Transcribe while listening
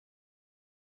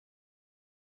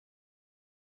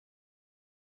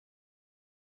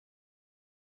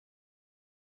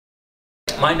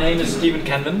My name is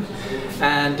Canvin,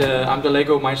 and I'm the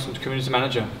LEGO MINDSTORMS community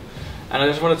manager. And I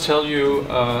just want to tell you,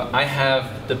 I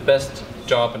have the best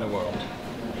job in the world.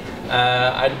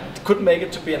 I couldn't make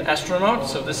it to be an astronaut,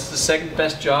 so this is the second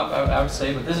best job I would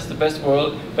say, but this is the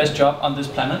best job on this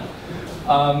planet.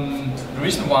 The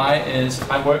reason why is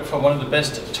I work for one of the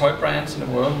best toy brands in the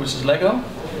world, which is LEGO.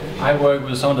 I work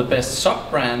with some of the best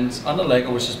sub-brands under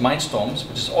LEGO, which is MINDSTORMS,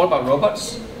 which is all about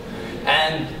robots.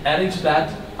 And adding to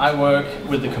that, I work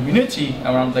with the community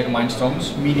around LEGO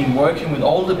MINDSTORMS, meaning working with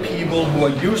all the people who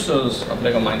are users of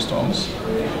LEGO MINDSTORMS.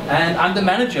 And I'm the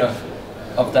manager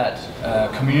of that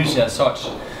community as such.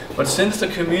 But since the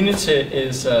community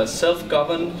is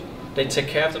self-governed, they take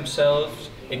care of themselves,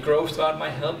 it grows without my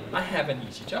help, I have an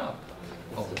easy job.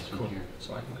 Oh, that's cool.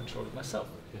 So I can control it myself.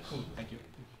 Yes. Cool, thank you.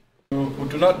 Who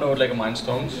do not know LEGO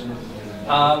MINDSTORMS,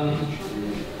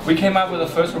 we came out with the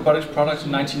first robotics products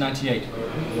in 1998.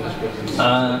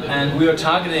 And we were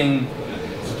targeting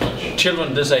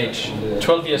children this age,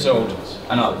 12 years old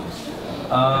and up.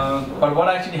 But what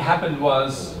actually happened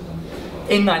was,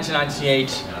 in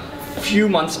 1998, a few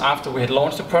months after we had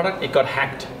launched the product, it got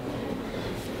hacked.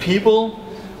 People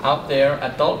out there,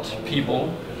 adult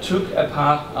people, took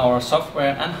apart our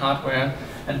software and hardware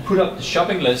and put up the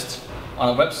shopping list on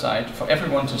a website for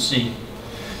everyone to see.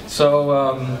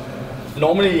 So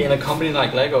normally in a company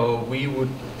like LEGO, we would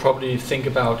probably think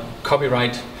about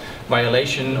copyright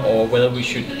violation or whether we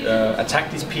should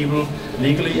attack these people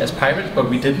legally as pirates, but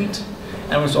we didn't,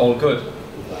 and it was all good.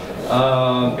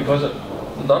 Because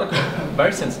a lot of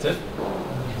very sensitive.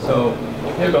 So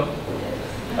here we go.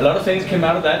 A lot of things came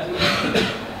out of that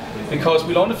because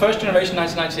we launched the first generation in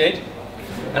 1998,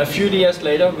 and a few years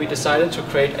later we decided to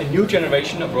create a new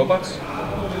generation of robots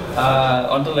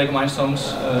under LEGO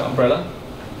MINDSTORMS umbrella.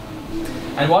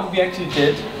 And what we actually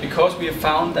did, because we have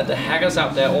found that the hackers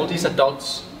out there, all these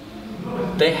adults,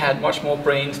 they had much more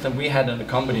brains than we had in the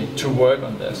company to work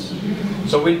on this.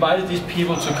 So we invited these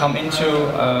people to come into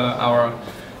our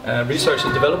research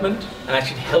and development and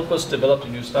actually help us develop the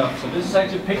new stuff. So this is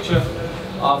actually a picture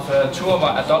of two of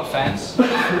our adult fans.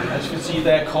 As you can see,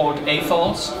 they're called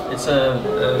AFOLs. It's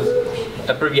a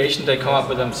abbreviation they come up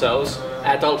with themselves,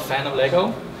 Adult Fan of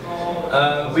LEGO.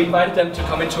 We invited them to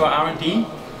come into our R&D.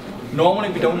 Normally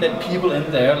we don't let people in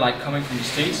there like coming from the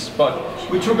streets, but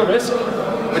we took a risk.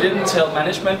 We didn't tell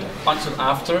management until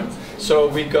after. So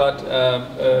we got,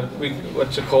 we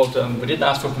didn't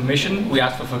ask for permission, we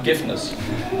asked for forgiveness.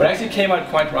 But it actually came out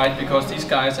quite right because these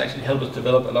guys actually helped us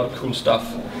develop a lot of cool stuff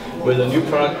with a new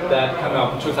product that came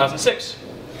out in 2006.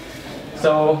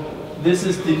 So this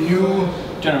is the new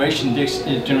generation,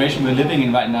 the generation we're living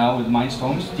in right now with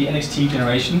MINDSTORMS, the NXT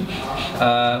generation.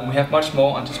 We have much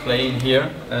more on display in here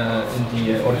in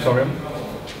the auditorium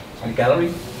and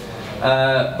gallery.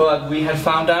 But we had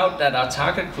found out that our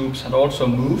target groups had also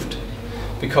moved,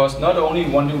 because not only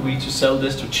wanted we to sell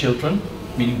this to children,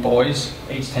 meaning boys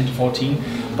aged 10 to 14,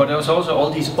 but there was also all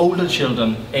these older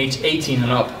children aged 18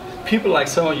 and up. People like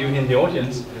some of you in the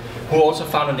audience who also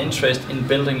found an interest in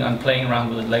building and playing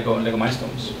around with LEGO and LEGO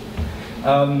MINDSTORMS.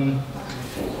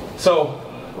 So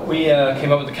we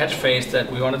came up with the catchphrase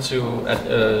that we wanted to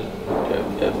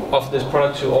offer this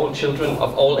product to all children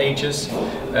of all ages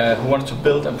who wanted to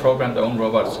build and program their own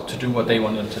robots to do what they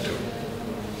wanted to do.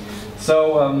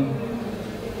 So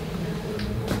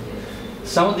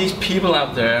some of these people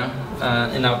out there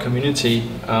in our community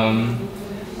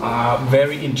are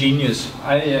very ingenious.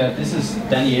 This is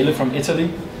Daniele from Italy.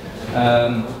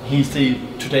 He's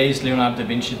today's Leonardo da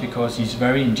Vinci because he's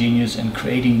very ingenious in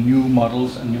creating new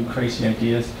models and new crazy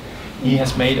ideas. He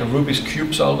has made a Rubik's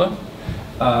Cube solver.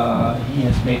 He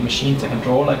has made machines that can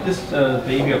draw like this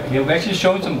baby up here. We're actually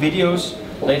showing some videos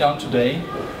later on today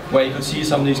where you can see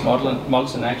some of these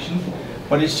models in action.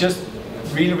 But it's just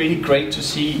really, really great to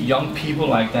see young people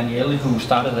like Daniele, who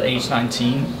started at age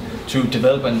 19 to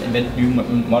develop and invent new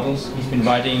models. He's been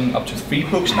writing up to 3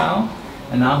 books now.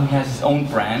 And now he has his own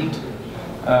brand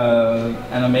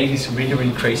and are making some really,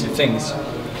 really crazy things.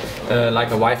 Like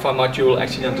a Wi-Fi module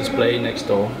actually on display next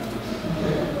door.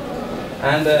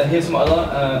 And here's some other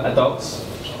adults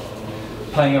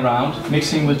playing around,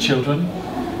 mixing with children.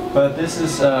 But this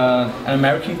is an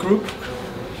American group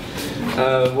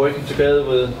working together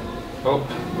with, oh,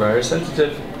 very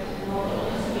sensitive.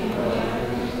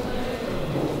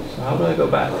 So how do I go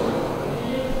back?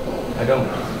 I don't.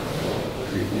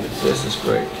 This is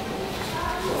great.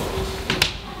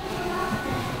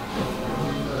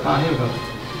 Ah, here we go.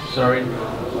 Sorry.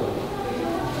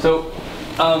 So,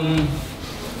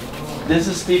 this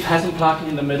is Steve Hasselplug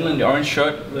in the middle in the orange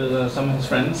shirt with some of his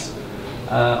friends,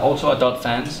 also adult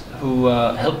fans, who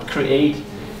helped create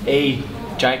a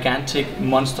gigantic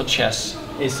monster chess.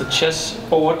 It's a chess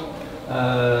board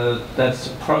that's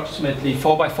approximately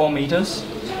 4 by 4 meters.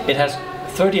 It has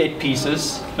 38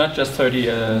 pieces, not just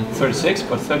 36,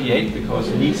 but 38, because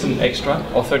it needs some extra,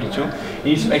 or 32. It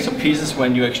needs some extra pieces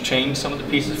when you exchange some of the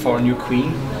pieces for a new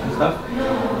queen and stuff.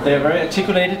 They're very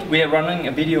articulated. We are running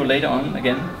a video later on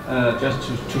again, just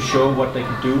to show what they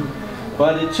can do.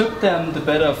 But it took them the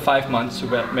better of 5 months to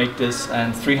make this,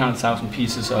 and 300,000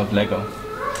 pieces of Lego.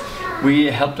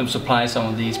 We helped them supply some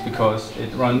of these because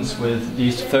it runs with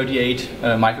these 38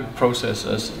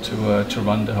 microprocessors to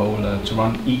run the whole, to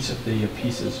run each of the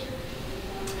pieces.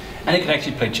 And it can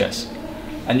actually play chess.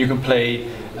 And you can play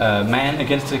man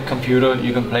against the computer,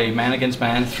 you can play man against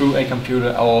man through a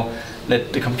computer, or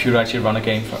let the computer actually run a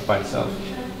game by itself.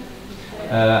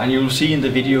 And you will see in the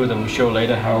video that we'll show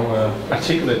later how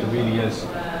articulate it really is.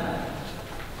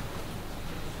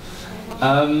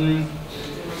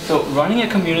 So running a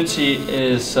community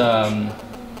is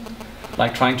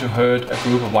like trying to herd a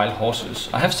group of wild horses.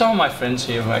 I have some of my friends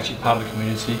here who are actually part of the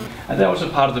community, and they're also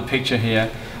part of the picture here.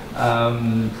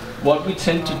 What we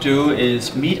tend to do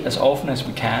is meet as often as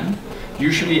we can,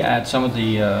 usually at some of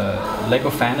the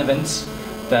LEGO fan events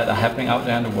that are happening out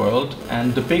there in the world.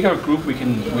 And the bigger group we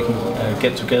can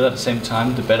get together at the same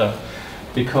time, the better,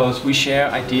 because we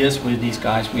share ideas with these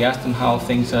guys. We ask them how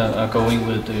things are going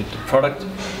with the product.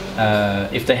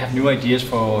 If they have new ideas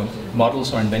for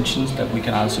models or inventions that we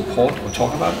can either support or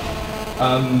talk about.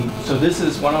 So this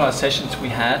is one of our sessions we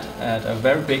had at a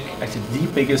very big, actually the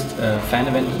biggest fan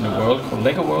event in the world called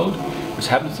LEGO World, which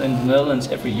happens in the Netherlands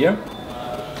every year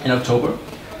in October.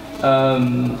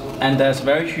 And there's a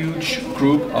very huge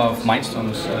group of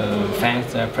Mindstorms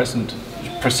fans that are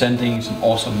presenting some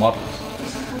awesome models.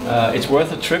 It's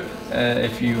worth a trip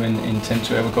if you intend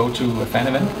to ever go to a fan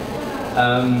event.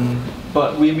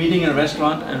 But we're meeting in a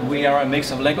restaurant, and we are a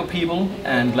mix of LEGO people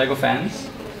and LEGO fans,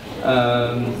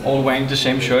 all wearing the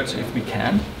same shirts if we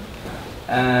can,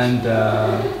 and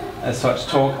as such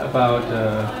talk about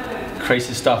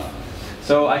crazy stuff.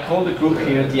 So I call the group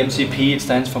here the MCP. It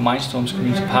stands for Mindstorms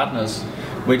Community Partners,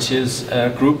 which is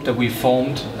a group that we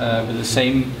formed with the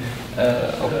same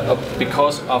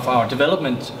because of our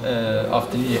development of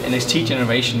the NXT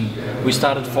generation. We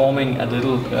started forming a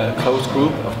little closed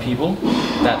group of people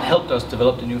that helped us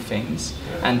develop the new things,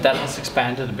 and that has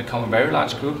expanded and become a very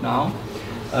large group now.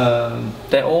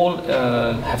 They all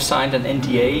have signed an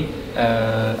NDA,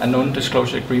 a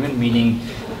non-disclosure agreement, meaning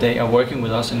they are working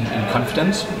with us in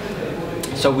confidence.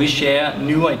 So we share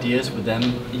new ideas with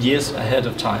them years ahead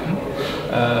of time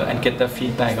and get their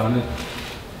feedback on it.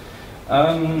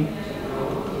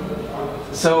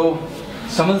 So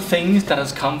some of the things that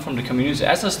has come from the community,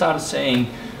 as I started saying,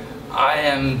 I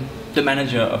am the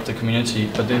manager of the community,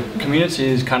 but the community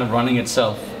is kind of running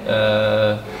itself.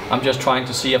 I'm just trying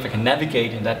to see if I can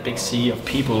navigate in that big sea of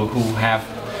people who have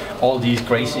all these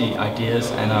crazy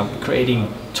ideas and are creating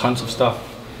tons of stuff.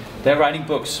 They're writing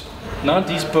books. None of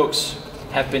these books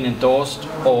have been endorsed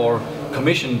or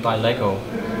commissioned by LEGO.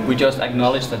 We just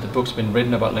acknowledge that the book's been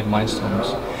written about LEGO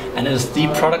Mindstorms, and it's the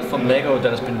product from LEGO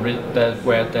that has been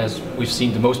written, we've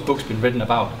seen the most books been written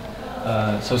about.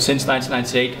 So since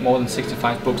 1998, more than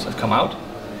 65 books have come out.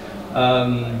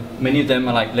 Many of them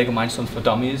are like LEGO Mindstorms for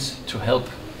Dummies, to help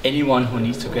anyone who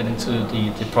needs to get into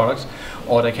the products,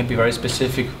 or they can be very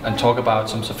specific and talk about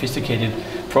some sophisticated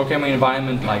programming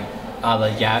environment like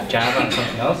either Java or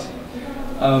something else.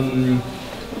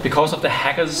 Because of the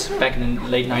hackers back in the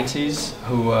late 90s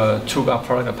who took our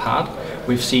product apart,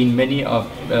 we've seen many of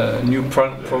new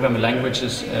programming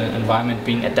languages environment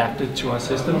being adapted to our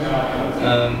system.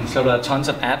 So there are tons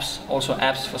of apps, also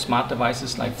apps for smart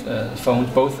devices like phones,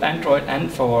 both Android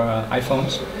and for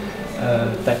iPhones,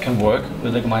 that can work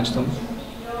with LEGO Mindstorms.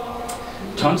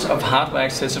 Tons of hardware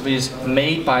accessories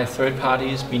made by third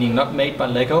parties, meaning not made by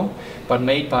LEGO, but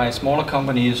made by smaller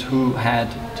companies who are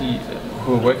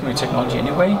working with technology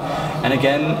anyway. And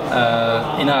again,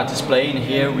 in our display in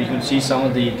here, we can see some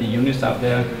of the units out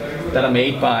there that are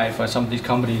made for some of these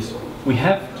companies. We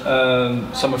have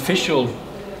some official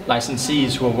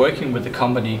licensees who are working with the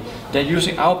company. They're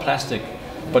using our plastic,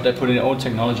 but they're putting their own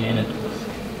technology in it.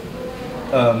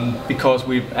 Because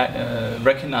we've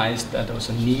recognized that there was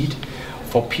a need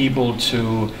for people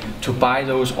to buy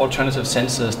those alternative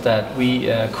sensors that we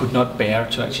could not bear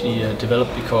to actually develop,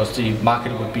 because the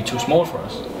market would be too small for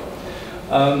us.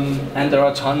 And there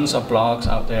are tons of blogs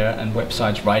out there and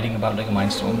websites writing about LEGO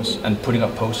Mindstorms and putting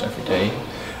up posts every day.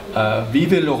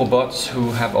 Vive Les Robots,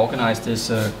 who have organized this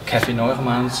Cafe Neu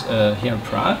Romance here in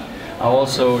Prague, are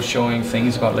also showing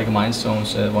things about LEGO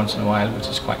Mindstorms once in a while, which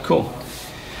is quite cool.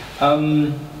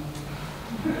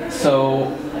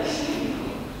 So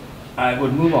I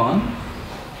would move on,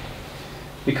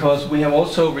 because we have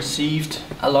also received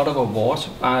a lot of awards.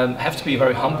 I have to be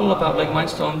very humble about LEGO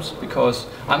Mindstorms, because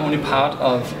I'm only part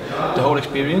of the whole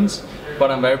experience, but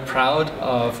I'm very proud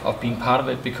of being part of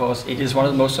it, because it is one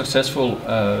of the most successful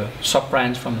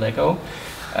sub-brands from LEGO,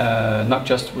 not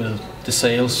just with the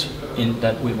sales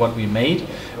what we made,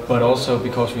 but also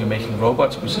because we're making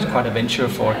robots, which is quite a venture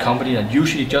for a company that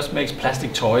usually just makes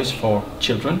plastic toys for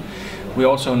children. We're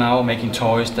also now making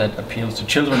toys that appeal to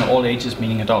children of all ages,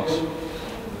 meaning adults.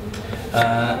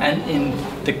 And in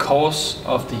the course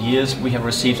of the years, we have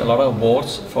received a lot of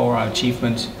awards for our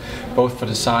achievements, both for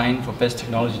design, for best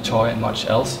technology toy, and much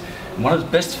else. And one of the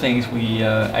best things we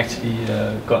actually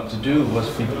got to do was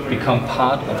become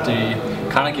part of the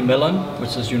Carnegie Mellon,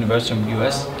 which is University of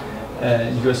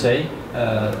USA,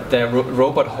 their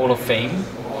Robot Hall of Fame,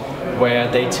 where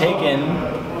they take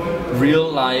in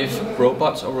real-life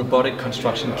robots or robotic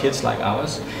construction kits like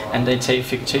ours, and they take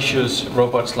fictitious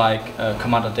robots like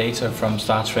Commander Data from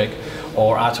Star Trek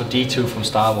or R2-D2 from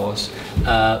Star Wars.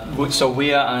 So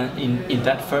we are in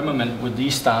that firmament with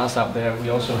these stars out there. We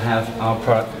also have our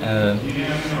product,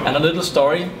 and a little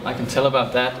story I can tell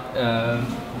about that,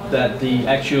 that the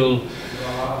actual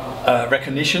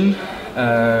recognition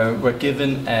were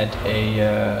given at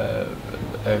a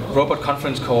robot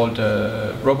conference called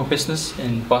Robot Business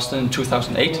in Boston in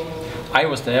 2008. I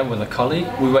was there with a colleague.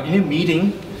 We were in a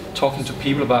meeting talking to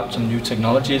people about some new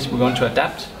technologies we want to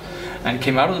adapt, and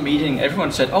came out of the meeting,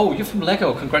 everyone said, "Oh, you're from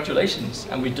LEGO, congratulations!"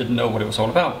 And we didn't know what it was all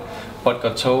about, but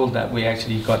got told that we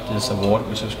actually got this award,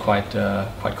 which was quite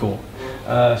cool.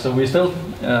 So we're still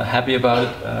happy about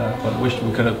it, but wish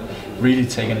we could have really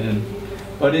taken it in.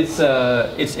 But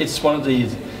it's one of the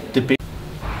big.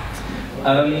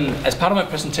 As part of my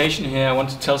presentation here, I want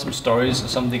to tell some stories of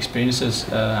some of the experiences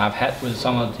I've had with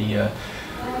some of the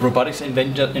robotics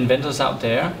inventors out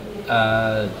there.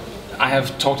 I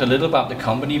have talked a little about the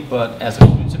company, but as a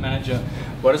community manager,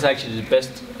 what is actually the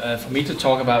best for me to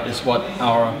talk about is what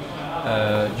our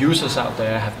users out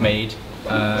there have made.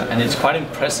 And it's quite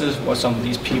impressive what some of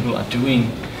these people are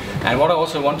doing. And what I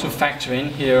also want to factor in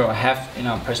here, or have in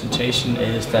our presentation,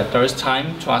 is that there is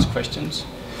time to ask questions.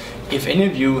 If any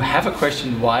of you have a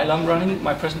question while I'm running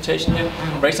my presentation here,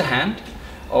 raise a hand,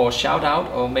 or shout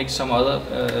out, or make some other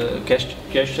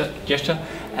gesture,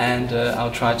 and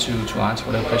I'll try to answer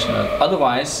whatever question.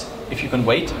 Otherwise, if you can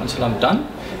wait until I'm done,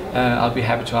 I'll be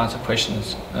happy to answer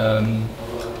questions.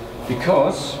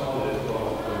 Because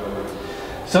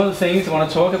some of the things I want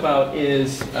to talk about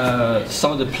is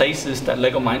some of the places that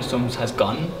LEGO Mindstorms has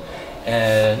gone,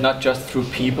 not just through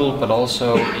people, but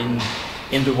also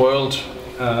in the world.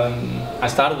 I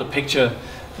started a picture.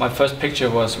 My first picture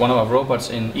was one of our robots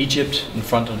in Egypt in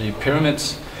front of the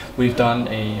pyramids. We've done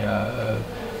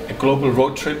a global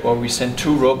road trip where we send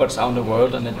 2 robots out in the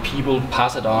world, and then people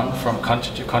pass it on from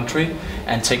country to country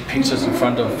and take pictures in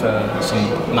front of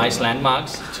some nice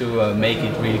landmarks to make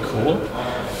it really cool.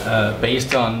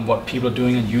 Based on what people are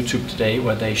doing on YouTube today,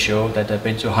 where they show that they've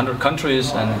been to 100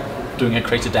 countries and doing a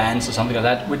crazy dance or something like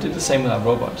that. We did the same with our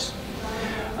robots.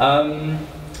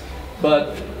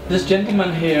 But this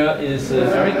gentleman here is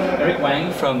Eric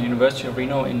Wang from the University of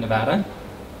Reno in Nevada.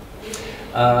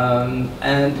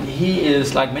 And he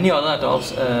is, like many other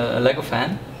adults, a LEGO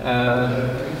fan,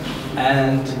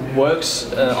 and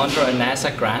works under a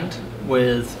NASA grant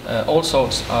with all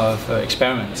sorts of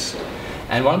experiments.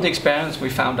 And one of the experiments we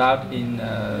found out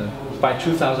by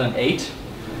 2008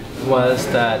 was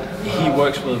that he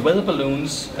works with weather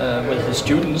balloons with his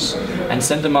students and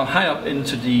send them high up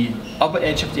into the upper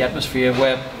edge of the atmosphere,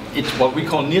 where it's what we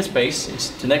call near space.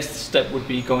 The next step would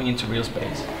be going into real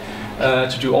space,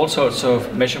 to do all sorts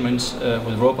of measurements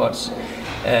with robots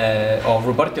or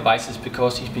robotic devices,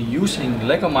 because he's been using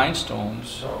LEGO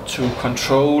Mindstorms to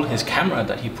control his camera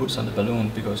that he puts on the balloon,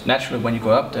 because naturally when you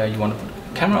go up there you want to put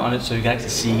a camera on it so you can actually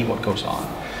see what goes on.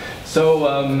 So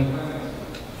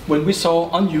when we saw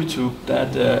on YouTube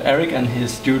that Eric and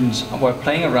his students were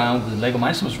playing around with LEGO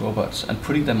Mindstorms robots and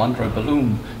putting them under a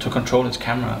balloon to control his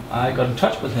camera, I got in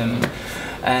touch with him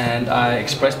and I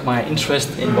expressed my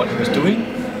interest in what he was doing.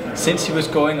 Since he was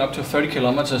going up to 30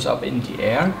 kilometers up in the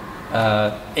air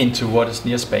into what is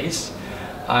near space,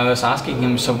 I was asking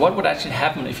him, so what would actually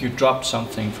happen if you dropped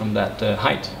something from that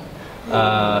height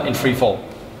in free fall?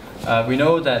 We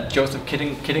know that Joseph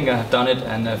Kittinger had done it,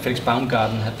 and Felix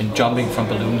Baumgarten had been jumping from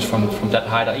balloons from that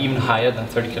height, or even higher than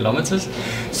 30 kilometers.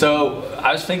 So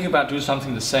I was thinking about doing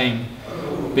something the same,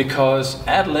 because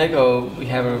at LEGO we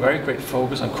have a very great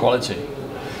focus on quality.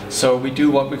 So we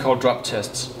do what we call drop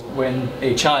tests. When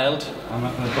a child, I'm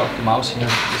not going to drop the mouse here,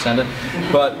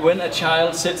 but when a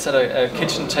child sits at a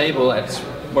kitchen table at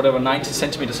whatever 90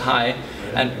 centimeters high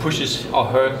and pushes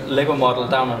her Lego model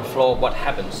down on the floor, what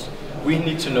happens? We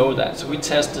need to know that, so we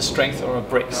test the strength of our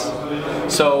bricks.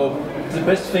 So the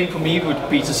best thing for me would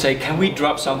be to say, can we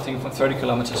drop something from 30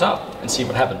 kilometers up and see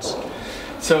what happens?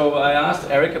 So I asked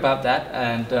Eric about that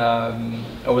and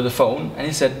over the phone, and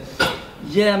he said,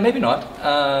 yeah, maybe not,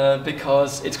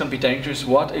 because it's going to be dangerous.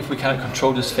 What if we can't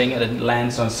control this thing and it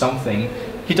lands on something?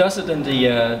 He does it in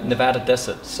the Nevada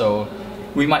desert, so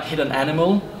we might hit an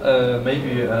animal,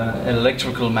 maybe an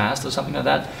electrical mast or something like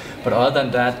that. But other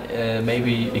than that,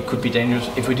 maybe it could be dangerous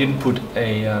if we didn't put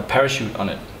a parachute on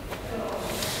it.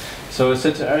 So I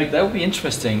said to Eric, that would be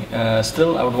interesting.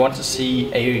 Still, I would want to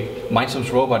see a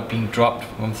Mindstorms robot being dropped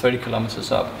from 30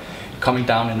 kilometers up, coming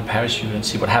down in a parachute and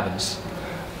see what happens.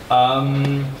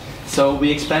 So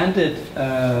we expanded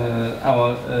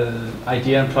our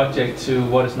idea and project to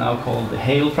what is now called the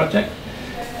HAIL project.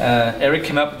 Eric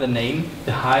came up with the name,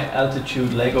 the High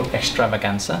Altitude Lego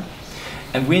Extravaganza.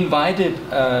 And we invited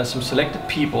some selected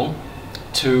people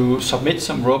to submit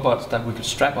some robots that we could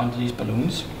strap onto these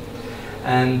balloons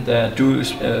and do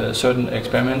certain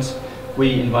experiments.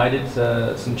 We invited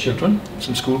some children,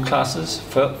 some school classes,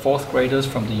 fourth graders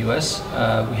from the US.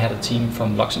 We had a team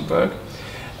from Luxembourg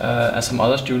and some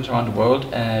other students around the world.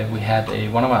 We had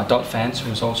one of our adult fans who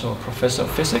was also a professor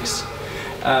of physics.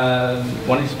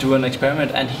 Wanted to do an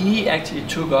experiment, and he actually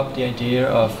took up the idea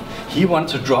of he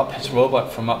wanted to drop his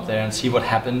robot from up there and see what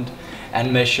happened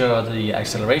and measure the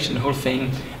acceleration, the whole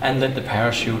thing, and let the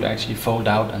parachute actually fold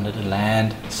out and let it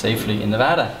land safely in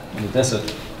Nevada, in the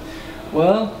desert.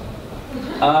 Well,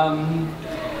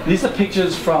 these are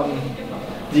pictures from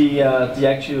the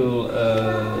actual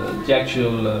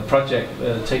project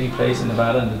taking place in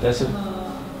Nevada in the desert.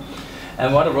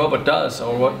 And what a robot does,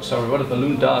 or what a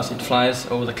balloon does, it flies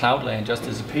over the cloud layer and just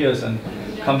disappears and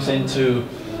comes into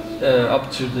up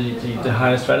to the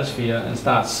higher stratosphere and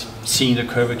starts seeing the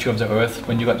curvature of the Earth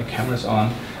when you got your cameras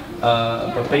on.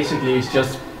 But basically, it's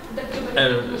just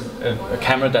a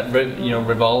camera that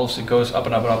revolves. It goes up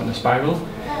and up and up in a spiral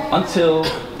until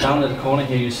down at the corner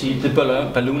here you see the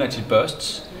balloon actually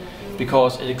bursts,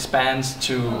 because it expands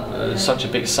to such a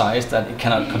big size that it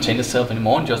cannot contain itself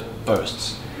anymore and just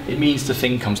bursts. It means the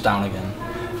thing comes down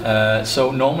again.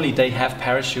 So normally they have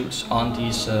parachutes on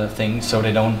these things so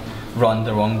they don't run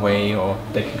the wrong way, or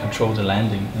they can control the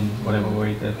landing in whatever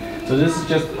way. So this is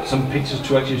just some pictures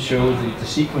to actually show the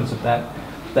sequence of that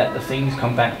the things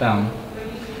come back down.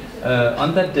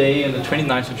 On that day, on the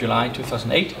 29th of July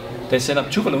 2008, they set up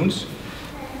 2 balloons,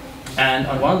 and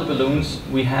on one of the balloons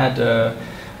we had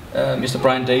Mr.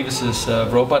 Brian Davis's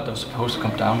robot that was supposed to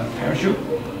come down with a parachute.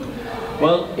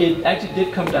 Well, it actually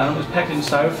did come down. It was packed in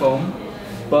styrofoam,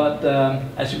 but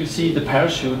as you can see, the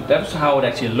parachute, that's how it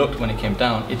actually looked when it came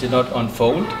down. It did not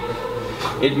unfold.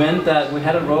 It meant that we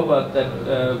had a robot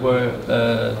that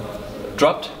were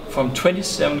dropped from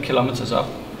 27 kilometers up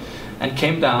and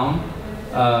came down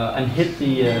and hit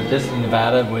the desert in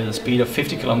Nevada with a speed of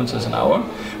 50 kilometers an hour,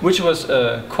 which was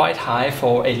quite high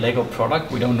for a Lego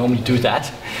product. We don't normally do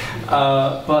that.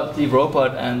 But the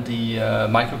robot and the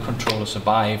microcontroller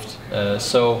survived.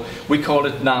 So we call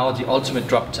it now the ultimate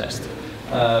drop test,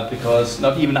 because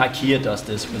not even IKEA does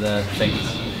this with their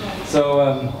things.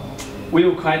 So we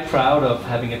were quite proud of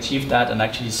having achieved that and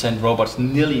actually sent robots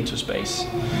nearly into space.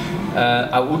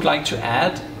 I would like to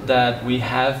add that we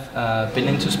have been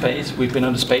into space. We've been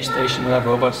on the space station with our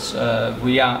robots.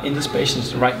 We are in the space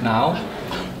station right now.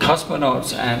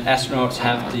 Cosmonauts and astronauts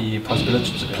have the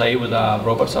possibility to play with our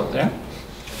robots up there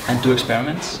and do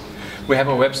experiments. We have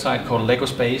a website called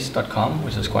legospace.com,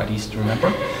 which is quite easy to remember,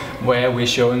 where we're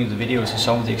showing the videos of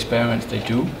some of the experiments they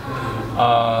do.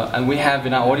 And we have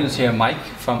in our audience here Mike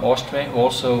from Austria, who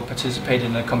also participated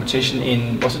in a competition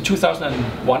in, was it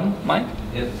 2001, Mike?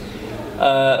 Yes.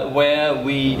 Where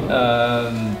we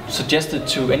suggested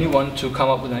to anyone to come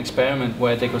up with an experiment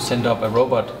where they could send up a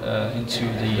robot into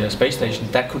the space station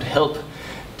that could help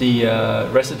the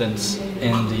residents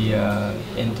in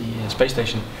the space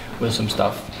station with some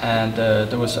stuff. And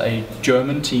there was a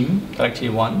German team that actually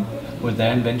won with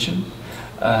their invention.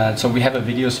 So we have a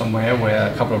video somewhere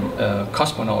where a couple of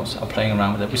cosmonauts are playing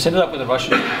around with it. We set it up with the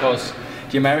Russians because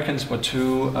the Americans were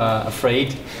too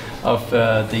afraid of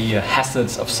the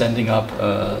hazards of sending up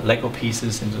Lego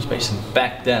pieces into space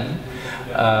back then.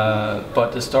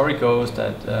 But the story goes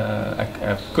that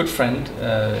a good friend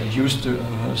who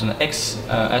was an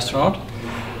ex-astronaut,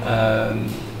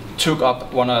 took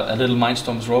up a little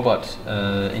Mindstorms robot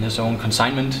in his own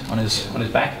consignment on his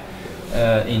back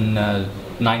in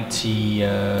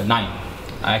 '99.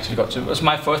 I actually got to, it was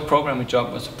my first programming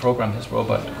job, was to program his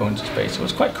robot going to space. It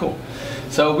was quite cool.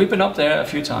 So we've been up there a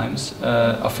few times,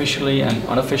 officially and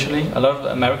unofficially. A lot of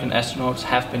American astronauts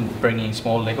have been bringing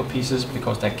small Lego pieces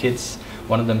because their kids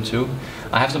wanted them too.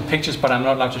 I have some pictures, but I'm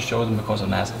not allowed to show them because of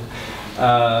NASA.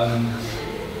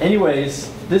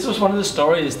 Anyways, this was one of the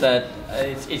stories that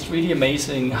it's really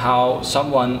amazing how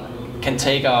someone can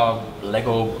take our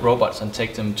Lego robots and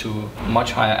take them to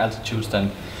much higher altitudes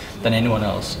than anyone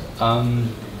else.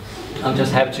 I'm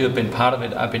just happy to have been part of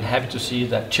it. I've been happy to see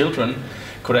that children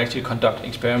could actually conduct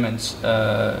experiments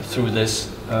through this.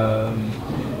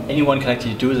 Anyone can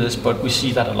actually do this, but we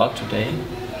see that a lot today.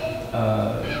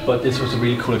 But this was a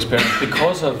really cool experiment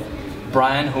because of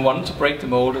Brian, who wanted to break the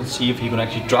mold and see if he could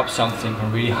actually drop something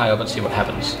from really high up and see what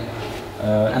happens.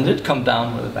 And it come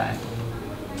down with a bang.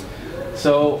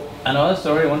 So another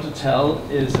story I want to tell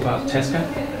is about Teska.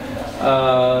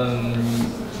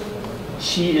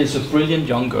 She is a brilliant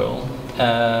young girl.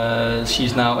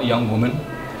 She's now a young woman,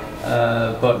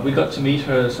 but we got to meet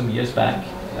her some years back.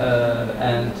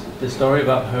 And the story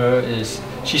about her is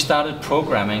she started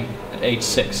programming at age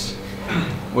 6,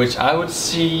 which I would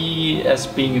see as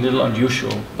being a little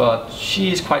unusual, but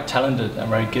she is quite talented and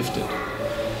very gifted.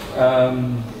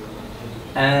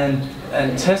 And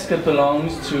Teska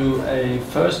belongs to a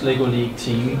First Lego League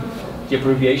team. The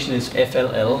abbreviation is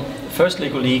FLL. First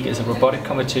Lego League is a robotic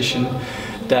competition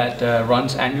that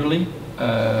runs annually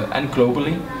and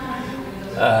globally,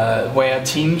 where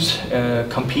teams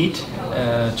compete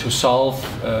to solve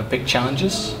big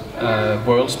challenges,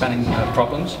 world-spanning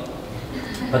problems.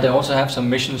 But they also have some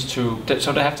missions so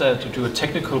they have to do a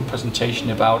technical presentation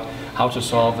about how to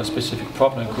solve a specific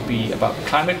problem. It could be about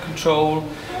climate control.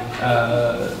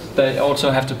 They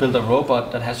also have to build a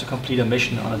robot that has to complete a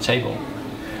mission on a table.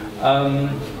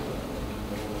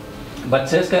 But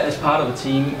Teska is part of a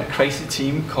team, a crazy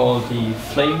team called the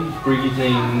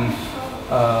Flame-Breathing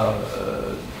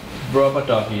Rubber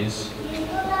Doggies.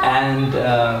 And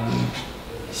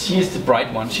she's the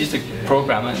bright one. She's the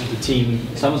programmer in the team.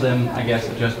 Some of them, I guess,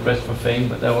 are just dressed for fame,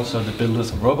 but they're also the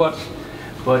builders of robots.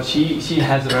 But she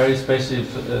has a very special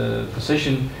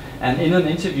position. And in an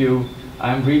interview,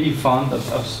 I'm really fond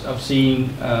of seeing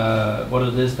what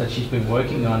it is that she's been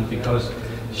working on, because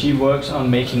she works on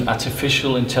making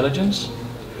artificial intelligence,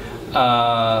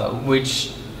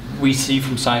 which we see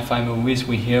from sci-fi movies.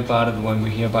 We hear about it when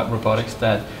we hear about robotics,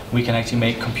 that we can actually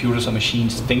make computers or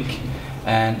machines think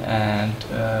and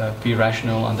be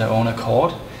rational on their own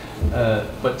accord.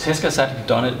 But Teska's actually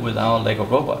done it with our Lego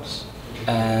robots.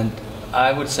 And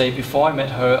I would say before I met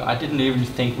her, I didn't even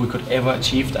think we could ever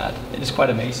achieve that. It is quite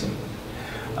amazing.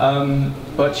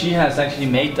 But she has actually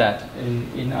made that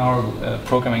in our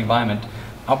programming environment.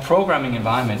 Our programming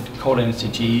environment, called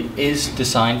NTK, is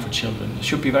designed for children. It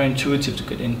should be very intuitive to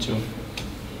get into.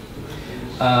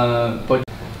 But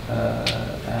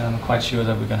I'm quite sure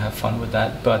that we're going to have fun with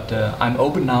that. But I'm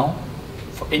open now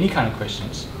for any kind of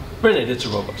questions related to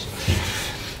robots.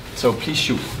 So please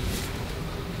shoot.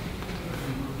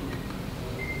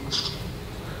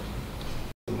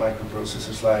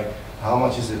 Microprocessors, like how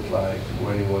much is it like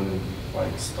when you want to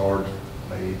like start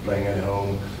maybe playing at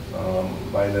home,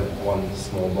 buy that one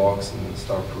small box and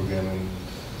start programming?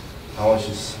 How much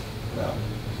is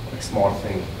like smart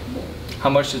thing? How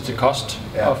much is the cost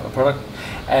of a product?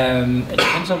 It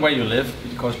depends on where you live,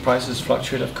 because prices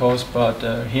fluctuate, of course. But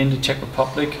here in the Czech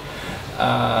Republic,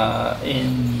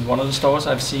 in one of the stores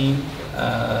I've seen,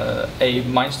 a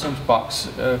MINDSTORMS box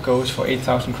goes for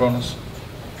 8,000 kroners.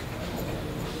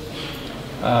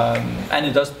 And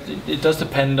it does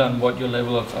depend on what your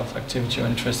level of activity or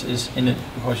interest is in it,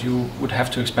 because you would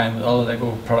have to expand with other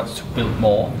Lego products to build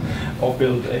more, or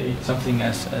build something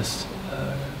as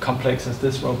complex as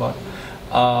this robot.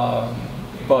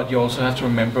 But you also have to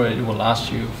remember it will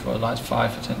last you for the last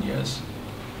 5 or 10 years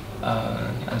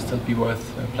and still be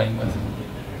worth playing with.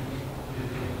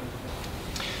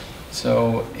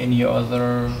 So, any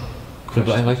other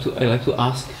questions? I like to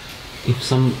ask if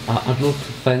some adult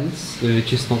fans,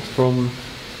 which is not from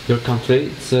your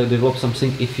country, develop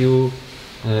something. If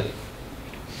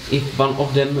one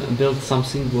of them builds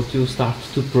something, what you start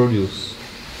to produce?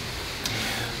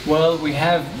 Well, we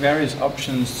have various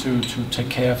options to take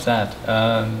care of that.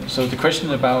 So the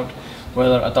question about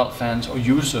whether adult fans or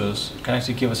users can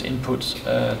actually give us inputs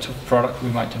to the product we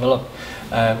might develop,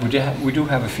 we do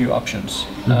have a few options.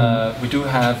 We do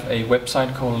have a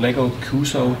website called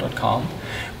legokuso.com,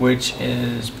 which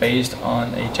is based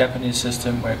on a Japanese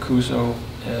system where kuso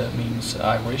means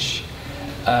I wish,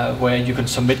 where you can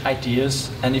submit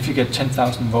ideas, and if you get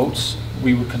 10,000 votes,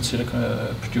 we would consider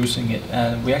producing it.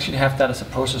 And we actually have that as a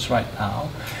process right now.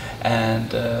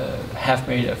 and have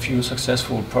made a few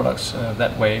successful products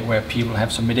that way, where people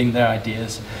have submitting their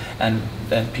ideas, and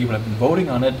then people have been voting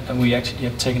on it, and we actually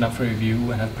have taken up for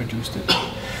review and have produced it.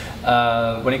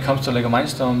 When it comes to LEGO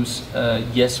Mindstorms,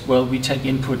 yes, well, we take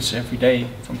inputs every day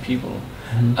from people.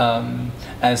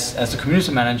 As the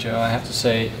community manager, I have to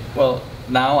say, well,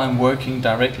 now I'm working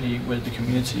directly with the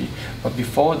community, but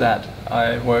before that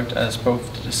I worked as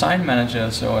both the design manager,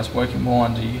 so I was working more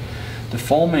on the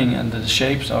forming and the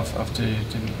shapes of the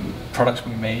products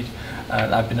we made.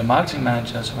 I've been a marketing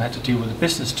manager, so I had to deal with the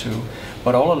business too,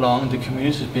 but all along the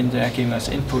community has been there giving us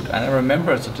input. And I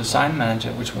remember as a design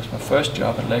manager, which was my first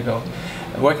job at LEGO,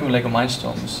 working with LEGO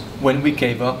Mindstorms, when we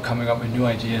gave up coming up with new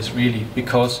ideas, really,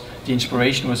 because the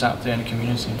inspiration was out there in the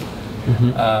community.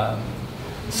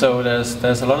 So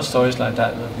there's a lot of stories like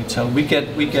that we tell. We get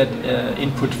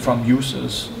input from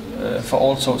users for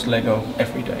all sorts of LEGO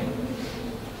every day.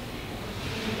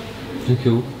 Thank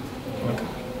you.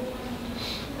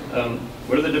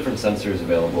 What are the different sensors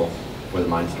available for the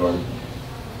Mindstorm?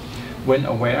 When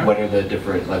or where? What are the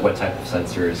different, like what type of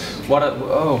sensors?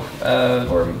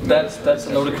 That's a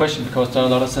loaded question, because there are a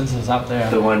lot of sensors out there.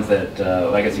 The ones that,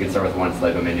 I guess you can start with the ones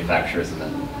LEGO manufactures, and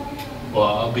then... Well,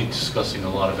 I'll be discussing a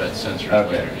lot about sensors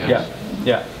later. Yes.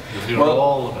 Yeah. You'll hear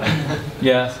all of it.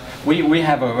 Yes. We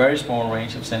have a very small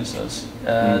range of sensors.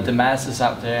 The masses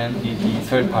out there, and the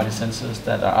third-party sensors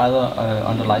that are either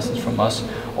under license from us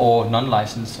or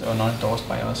non-licensed or non-endorsed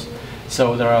by us.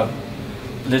 So there are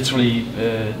literally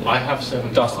I have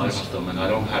 75 dozens of them, and I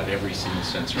don't have every single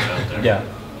sensor out there. Yeah.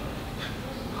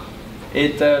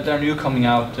 They're new coming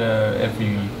out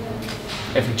every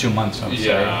 2 months. I would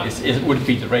say. It would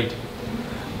be the rate.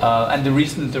 And the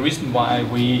reason why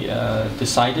we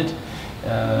decided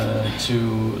to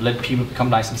let people become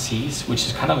licensees, which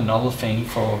is kind of a novel thing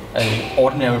for an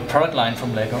ordinary product line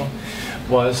from LEGO,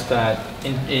 was that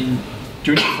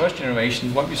during the first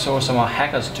generation, what we saw some of our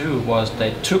hackers do was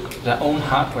they took their own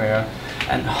hardware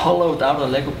and hollowed out a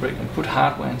LEGO brick and put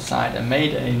hardware inside and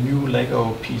made a new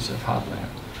LEGO piece of hardware,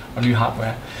 or new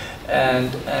hardware,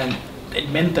 and it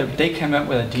meant that they came up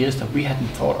with ideas that we hadn't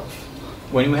thought of.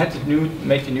 When we had to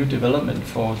make the new development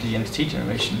for the NXT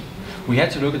generation, we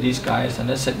had to look at these guys and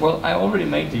they said, well, I already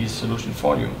made these solutions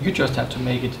for you. You just have to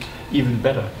make it even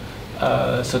better.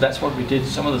 So that's what we did.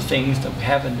 Some of the things that we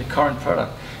have in the current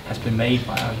product has been made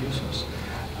by our users.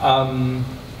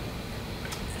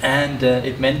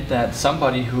 It meant that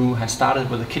somebody who has started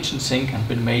with a kitchen sink and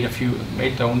made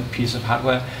their own piece of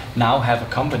hardware now have a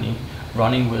company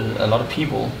running with a lot of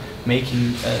people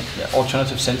making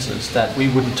alternative sensors that we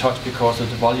wouldn't touch because of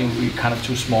the volume would be kind of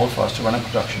too small for us to run in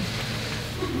production.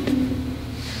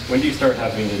 When do you start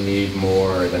having to need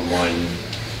more than one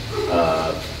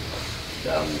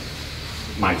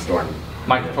Mindstorm?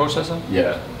 Microprocessor?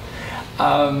 Yeah.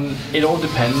 It all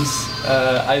depends.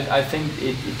 I think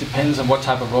it depends on what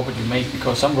type of robot you make,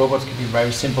 because some robots can be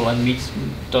very simple and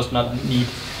does not need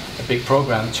a big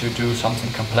program to do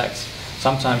something complex.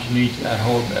 Sometimes you need a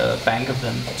whole bank of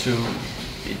them to...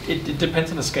 It depends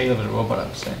on the scale of the robot, I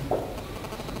would say.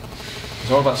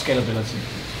 It's all about scalability.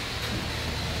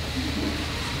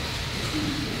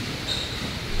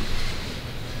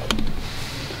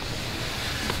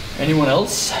 Anyone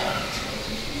else?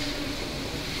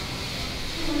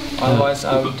 Otherwise,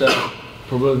 I would...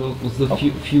 Probably was the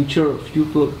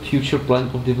future plan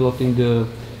of developing the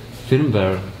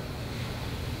firmware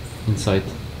inside?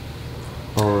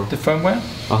 Or the firmware?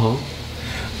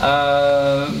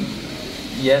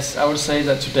 Yes, I would say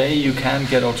that today you can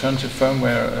get alternative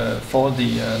firmware for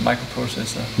the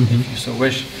microprocessor, if you so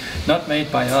wish. Not made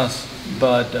by us,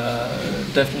 but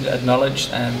definitely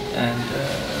acknowledged and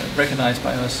recognized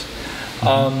by us.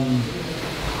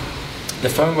 The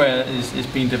firmware is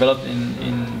being developed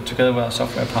together with our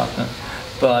software partner,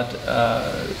 but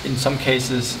in some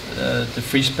cases the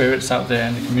free spirits out there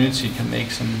in the community can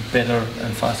make some better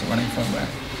and faster running firmware.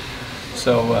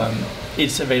 So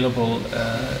it's available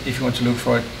if you want to look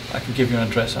for it. I can give you an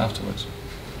address afterwards.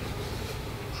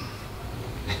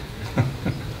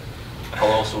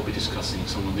 I'll also be discussing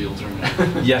some of the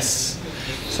alternatives. Yes,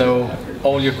 so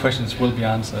all your questions will be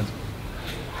answered.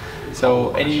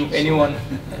 So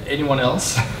anyone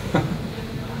else?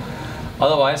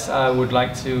 Otherwise, I would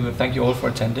like to thank you all for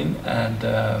attending, and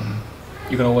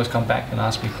you can always come back and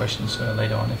ask me questions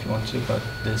later on if you want to, but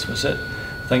this was it.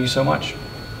 Thank you so much.